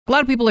A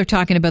lot of people are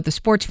talking about the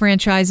sports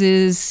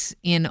franchises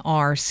in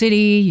our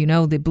city. You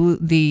know,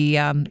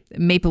 the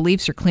Maple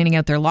Leafs are cleaning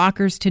out their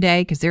lockers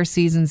today because their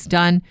season's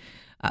done.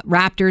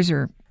 Raptors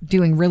are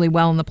doing really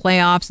well in the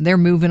playoffs. They're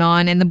moving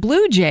on. And the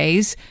Blue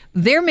Jays,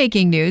 they're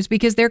making news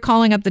because they're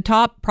calling up the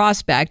top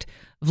prospect,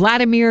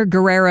 Vladimir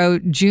Guerrero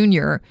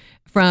Jr.,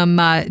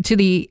 to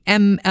the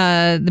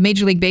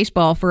Major League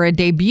Baseball for a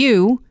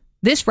debut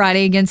this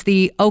Friday against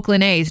the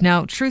Oakland A's.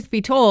 Now, truth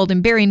be told,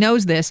 and Barry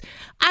knows this,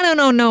 I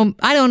don't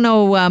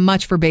know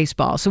much for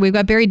baseball. So we've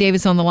got Barry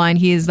Davis on the line.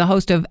 He is the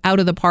host of Out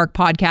of the Park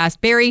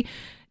podcast. Barry,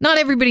 not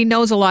everybody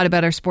knows a lot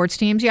about our sports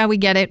teams. Yeah, we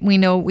get it. We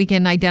know we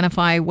can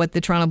identify what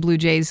the Toronto Blue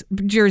Jays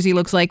jersey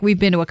looks like. We've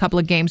been to a couple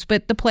of games,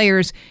 but the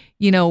players,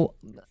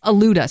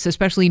 elude us,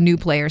 especially new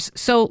players.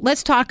 So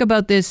let's talk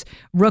about this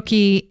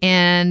rookie,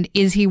 and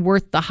is he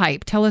worth the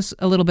hype? Tell us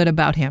a little bit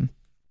about him.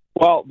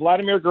 Well,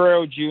 Vladimir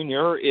Guerrero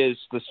Jr. is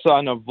the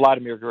son of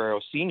Vladimir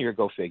Guerrero Sr.,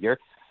 go figure,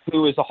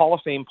 who is a Hall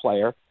of Fame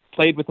player,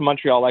 played with the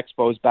Montreal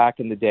Expos back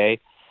in the day,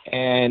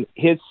 and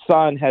his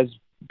son has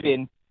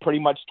been pretty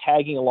much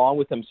tagging along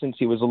with him since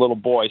he was a little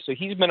boy. So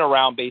he's been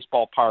around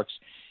baseball parks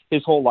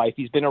his whole life.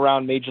 He's been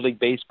around Major League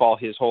Baseball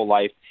his whole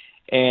life,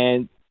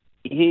 and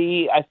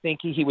I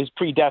think he was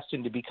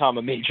predestined to become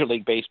a Major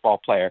League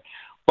Baseball player.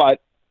 But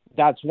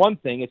that's one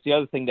thing. It's the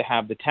other thing to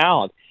have the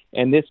talent.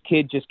 And this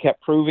kid just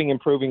kept proving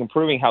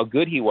how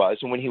good he was.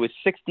 And when he was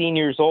 16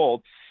 years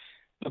old,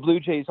 the Blue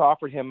Jays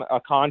offered him a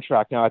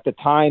contract. Now, at the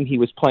time, he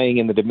was playing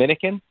in the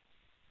Dominican.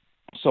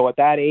 So at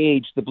that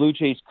age, the Blue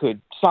Jays could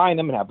sign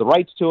him and have the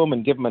rights to him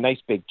and give him a nice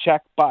big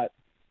check, but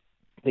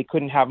they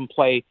couldn't have him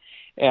play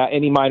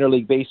any minor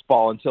league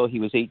baseball until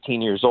he was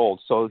 18 years old.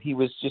 So he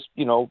was just,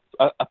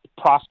 a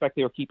prospect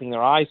they were keeping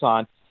their eyes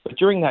on. But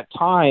during that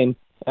time,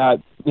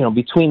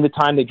 between the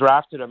time they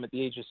drafted him at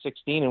the age of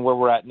 16 and where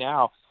we're at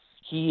now,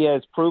 he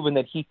has proven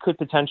that he could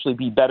potentially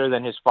be better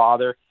than his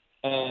father.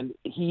 And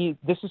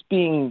this is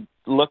being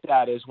looked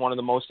at as one of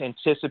the most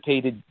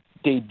anticipated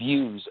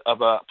debuts of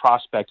a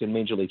prospect in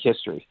Major League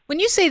history. When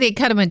you say they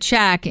cut him a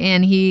check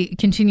and he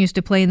continues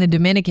to play in the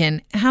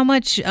Dominican, how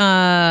much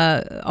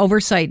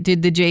oversight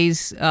did the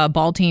Jays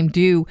ball team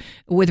do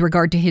with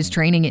regard to his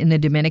training in the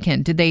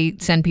Dominican? Did they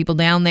send people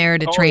down there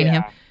to train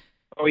him?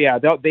 Oh yeah,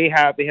 they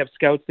have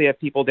scouts. They have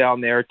people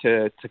down there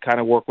to kind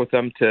of work with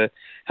them to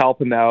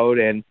help him out,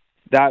 and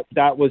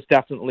that was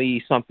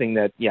definitely something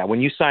that,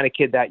 when you sign a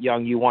kid that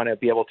young, you want to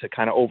be able to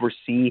kind of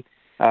oversee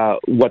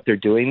what they're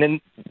doing. And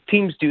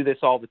teams do this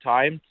all the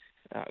time.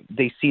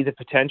 They see the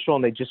potential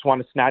and they just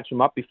want to snatch them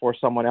up before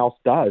someone else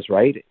does,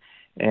 right?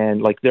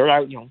 And they're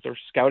out, they're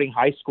scouting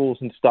high schools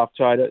and stuff,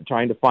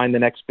 trying to find the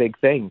next big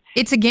thing.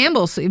 It's a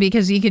gamble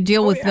because you could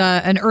deal with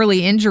an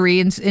early injury.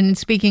 And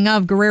speaking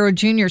of, Guerrero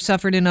Jr.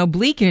 suffered an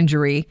oblique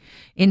injury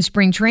in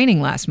spring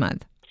training last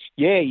month.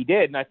 Yeah, he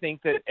did. And I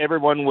think that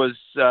everyone was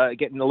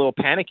getting a little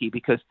panicky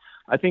because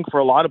I think for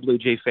a lot of Blue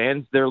Jay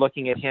fans, they're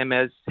looking at him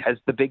as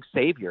the big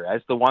savior,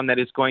 as the one that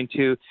is going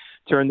to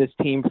turn this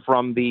team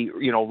from the,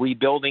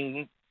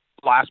 rebuilding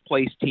last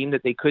place team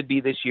that they could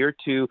be this year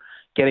to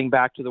getting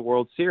back to the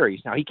World Series.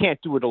 Now, he can't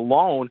do it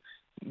alone,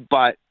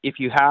 but if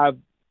you have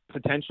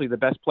potentially the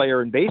best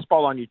player in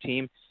baseball on your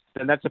team,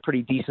 then that's a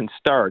pretty decent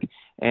start.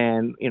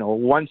 And,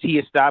 once he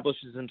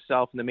establishes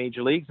himself in the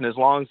major leagues, and as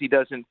long as he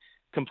doesn't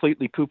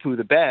completely poo-poo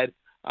the bed,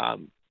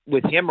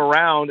 with him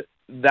around,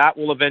 that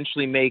will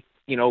eventually make,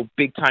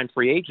 big-time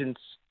free agents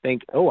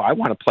think, oh, I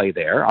want to play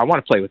there. I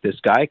want to play with this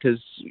guy because,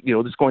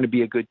 this is going to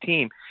be a good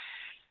team.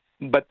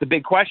 But the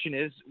big question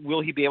is,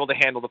 will he be able to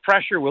handle the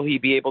pressure? Will he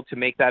be able to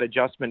make that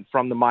adjustment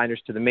from the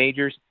minors to the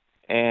majors?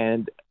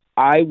 And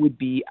I would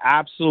be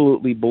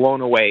absolutely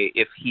blown away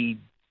if he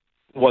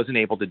wasn't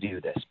able to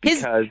do this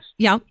because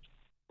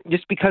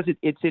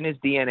it's in his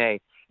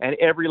DNA. And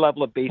every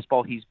level of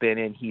baseball he's been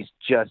in, he's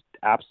just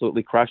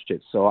absolutely crushed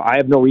it. So I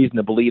have no reason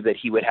to believe that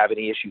he would have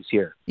any issues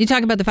here. You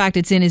talk about the fact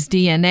it's in his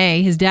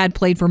DNA. His dad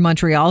played for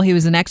Montreal. He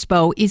was an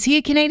Expo. Is he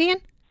a Canadian?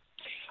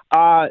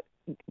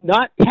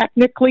 Not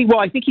technically. Well,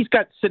 I think he's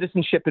got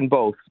citizenship in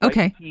both.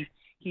 Okay.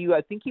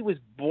 I think he was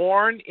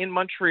born in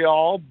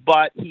Montreal,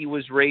 but he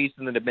was raised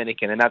in the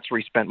Dominican, and that's where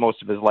he spent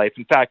most of his life.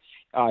 In fact,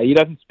 he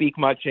doesn't speak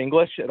much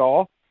English at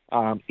all.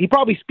 He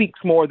probably speaks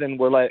more than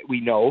we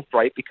know,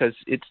 right? Because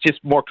it's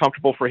just more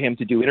comfortable for him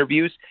to do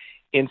interviews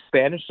in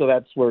Spanish, so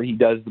that's where he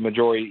does the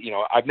majority.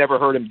 I've never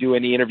heard him do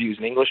any interviews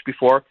in English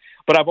before,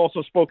 but I've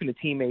also spoken to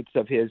teammates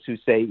of his who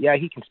say, yeah,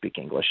 he can speak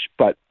English,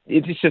 but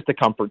it's just a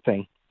comfort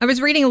thing. I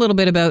was reading a little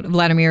bit about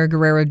Vladimir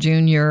Guerrero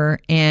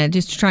Jr. and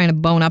just trying to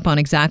bone up on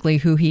exactly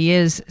who he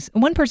is.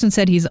 One person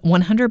said he's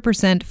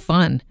 100%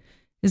 fun.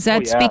 Is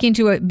that speaking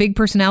to a big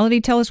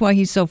personality? Tell us why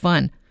he's so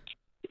fun.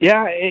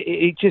 Yeah,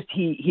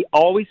 he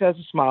always has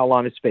a smile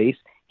on his face.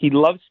 He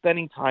loves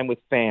spending time with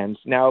fans.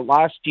 Now,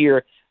 last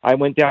year, I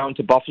went down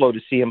to Buffalo to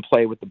see him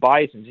play with the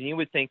Bisons, and you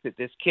would think that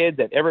this kid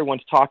that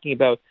everyone's talking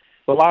about,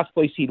 the last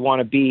place he'd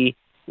want to be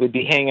would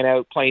be hanging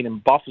out playing in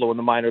Buffalo in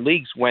the minor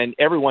leagues when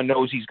everyone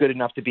knows he's good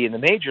enough to be in the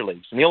major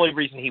leagues. And the only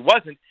reason he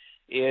wasn't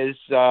is,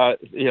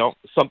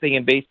 something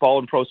in baseball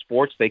and pro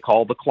sports they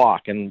call the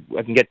clock, and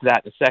I can get to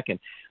that in a second.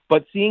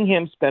 But seeing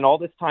him spend all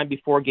this time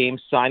before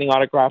games signing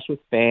autographs with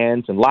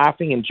fans and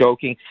laughing and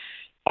joking,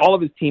 all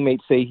of his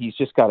teammates say he's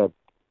just got a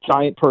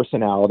giant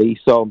personality.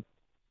 So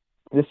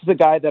this is a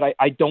guy that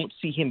I don't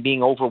see him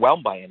being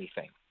overwhelmed by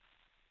anything.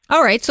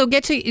 All right, so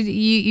get to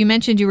you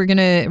mentioned you were going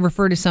to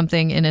refer to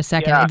something in a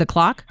second. Yeah. The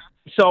clock?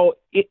 So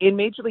in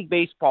Major League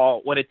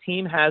Baseball, when a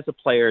team has a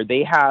player,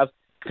 they have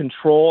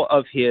control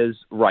of his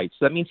rights.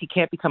 So that means he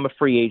can't become a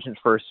free agent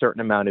for a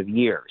certain amount of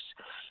years.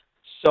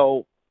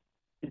 So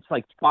it's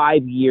like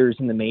 5 years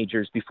in the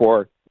majors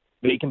before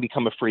they can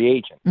become a free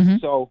agent. Mm-hmm.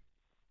 So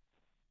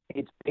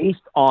it's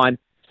based on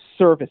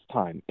service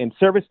time. In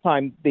service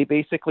time, they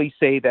basically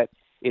say that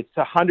it's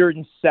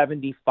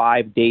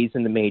 175 days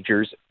in the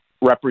majors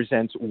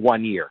represents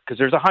 1 year, because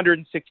there's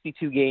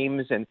 162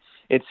 games and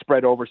it's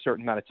spread over a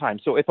certain amount of time.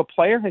 So if a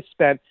player has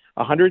spent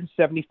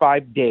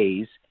 175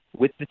 days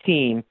with the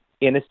team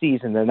in a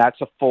season, then that's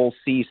a full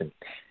season.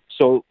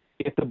 So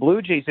if the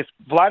Blue Jays, if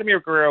Vladimir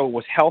Guerrero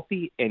was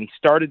healthy and he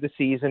started the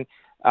season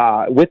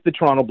with the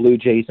Toronto Blue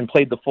Jays and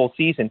played the full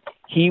season,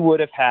 he would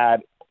have had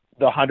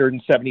the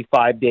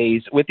 175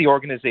 days with the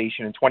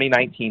organization in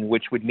 2019,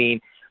 which would mean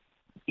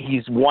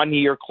he's 1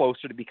 year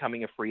closer to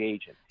becoming a free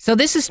agent. So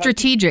this is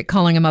strategic,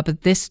 calling him up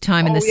at this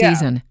time in the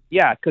season.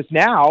 Yeah, because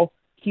now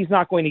he's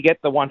not going to get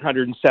the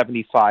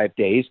 175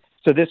 days,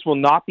 so this will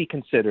not be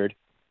considered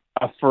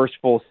a first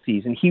full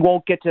season. He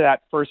won't get to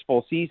that first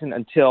full season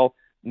until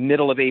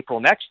middle of April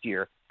next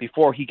year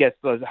before he gets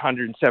those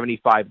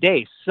 175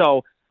 days.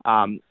 So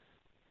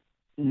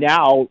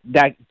now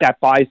that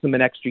buys them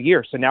an extra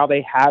year. So now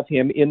they have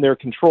him in their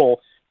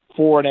control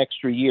for an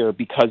extra year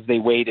because they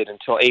waited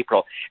until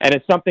April. And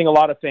it's something a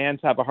lot of fans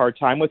have a hard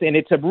time with, and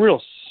it's a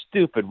real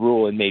stupid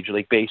rule in Major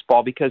League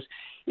Baseball, because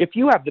if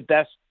you have the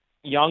best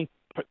young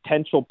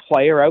potential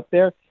player out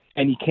there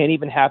and you can't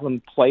even have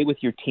him play with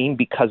your team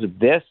because of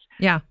this,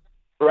 yeah,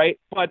 right?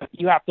 But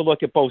you have to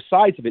look at both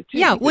sides of it, too.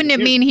 Yeah, wouldn't it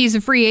mean he's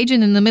a free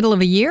agent in the middle of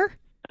a year?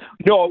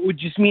 No, it would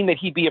just mean that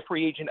he'd be a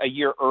free agent a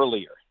year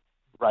earlier,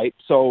 right?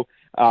 So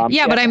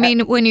but I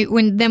mean, when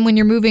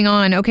you're moving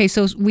on, okay,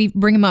 so we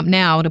bring him up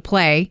now to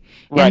play,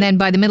 right, and then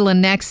by the middle of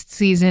next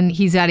season,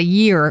 he's at a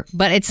year.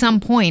 But at some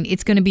point,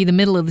 it's going to be the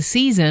middle of the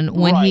season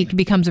when he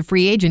becomes a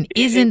free agent.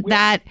 Isn't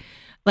that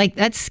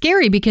that's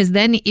scary? Because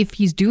then if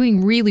he's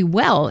doing really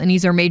well and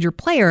he's our major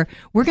player,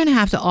 we're going to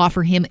have to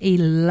offer him a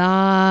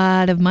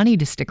lot of money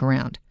to stick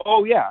around.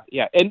 Oh, yeah.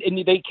 And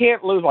they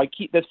can't lose.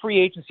 The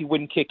free agency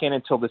wouldn't kick in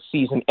until the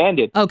season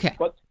ended. Okay.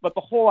 But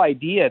the whole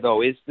idea,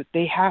 though, is that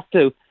they have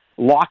to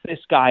lock this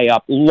guy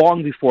up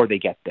long before they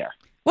get there.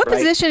 What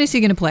position is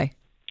he going to play?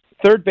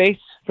 Third base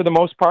for the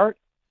most part,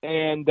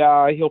 and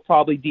he'll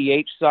probably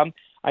DH some.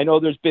 I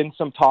know there's been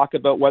some talk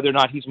about whether or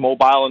not he's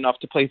mobile enough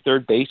to play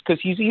third base, because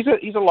he's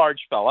a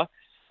large fella,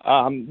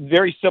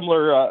 very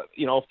similar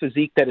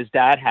physique that his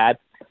dad had,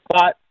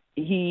 but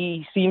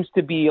he seems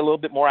to be a little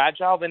bit more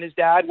agile than his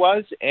dad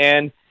was,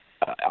 and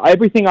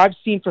everything I've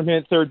seen from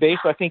him at third base,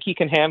 I think he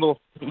can handle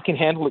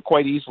it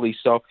quite easily.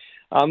 So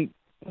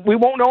we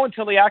won't know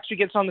until he actually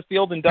gets on the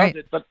field and does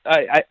it, but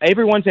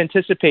everyone's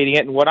anticipating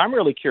it, and what I'm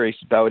really curious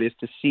about is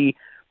to see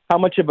how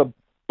much of a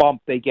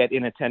bump they get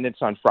in attendance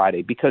on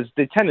Friday, because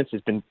the attendance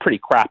has been pretty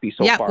crappy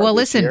so far. Yeah, well,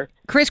 listen, year.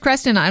 Chris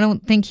Creston, I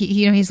don't think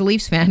he's a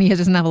Leafs fan. He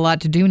doesn't have a lot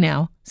to do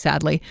now,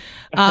 sadly.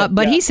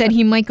 But he said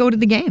he might go to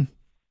the game.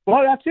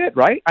 Well, that's it,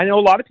 right? I know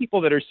a lot of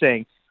people that are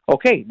saying,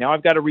 okay, now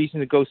I've got a reason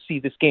to go see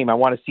this game. I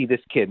want to see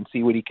this kid and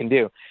see what he can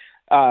do.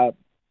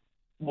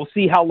 We'll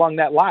see how long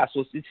that lasts.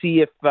 We'll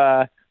see if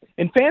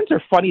and fans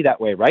are funny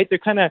that way, right? They're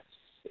kind of,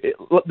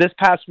 this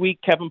past week,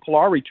 Kevin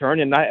Pillar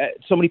returned, and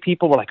so many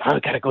people were like, I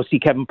got to go see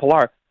Kevin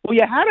Pillar. Well,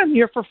 you had him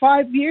here for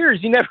 5 years.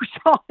 You never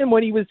saw him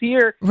when he was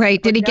here.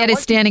 Right. Did he get a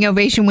standing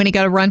ovation when he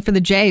got a run for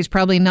the Jays?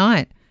 Probably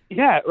not.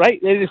 Yeah,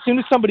 right. And as soon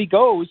as somebody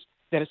goes,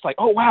 then it's like,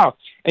 oh, wow.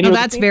 And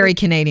that's very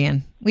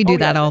Canadian. We do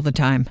that all the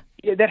time.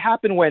 Yeah, that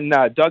happened when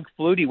Doug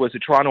Flutie was a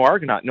Toronto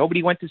Argonaut.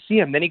 Nobody went to see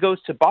him. Then he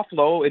goes to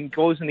Buffalo and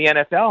goes in the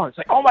NFL. And it's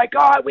like, oh, my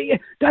God,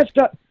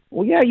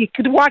 well, yeah, you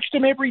could have watched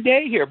him every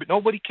day here, but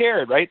nobody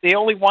cared, right? They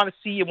only want to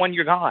see you when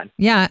you're gone.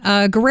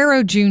 Yeah,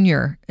 Guerrero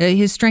Jr.,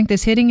 his strength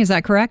is hitting, is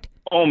that correct?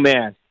 Oh,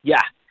 man.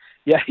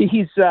 Yeah,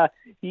 he's a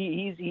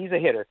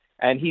hitter,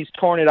 and he's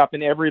torn it up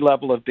in every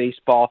level of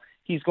baseball.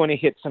 He's going to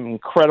hit some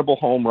incredible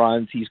home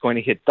runs. He's going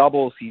to hit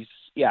doubles. He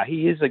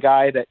is a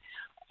guy that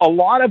a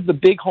lot of the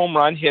big home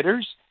run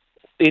hitters,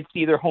 it's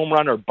either home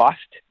run or bust.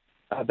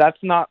 That's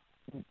not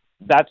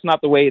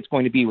the way it's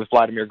going to be with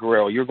Vladimir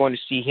Guerrero. You're going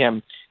to see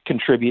him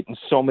contribute in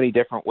so many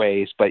different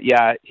ways. But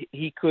yeah,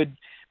 he could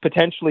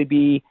potentially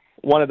be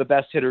one of the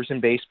best hitters in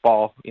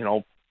baseball.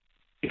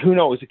 Who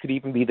knows? It could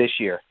even be this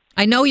year.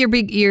 I know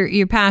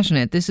you're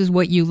passionate. This is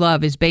what you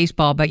love, is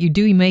baseball, but you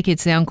do make it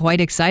sound quite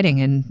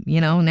exciting. And,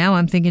 now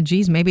I'm thinking,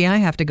 geez, maybe I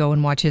have to go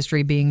and watch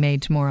history being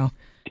made tomorrow.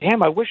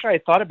 Damn, I wish I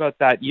had thought about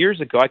that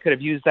years ago. I could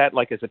have used that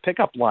as a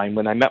pickup line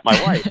when I met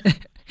my wife.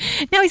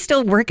 Now he's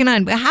still working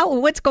on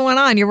what's going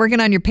on? You're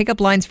working on your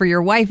pickup lines for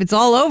your wife. It's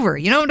all over.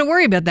 You don't have to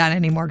worry about that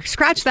anymore.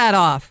 Scratch that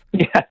off.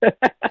 Yeah.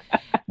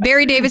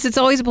 Barry Davis, it's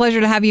always a pleasure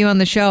to have you on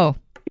the show.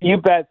 You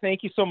bet.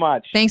 Thank you so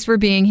much. Thanks for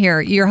being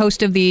here. You're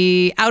host of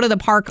the Out of the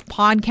Park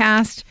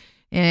podcast,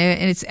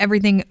 and it's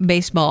everything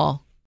baseball.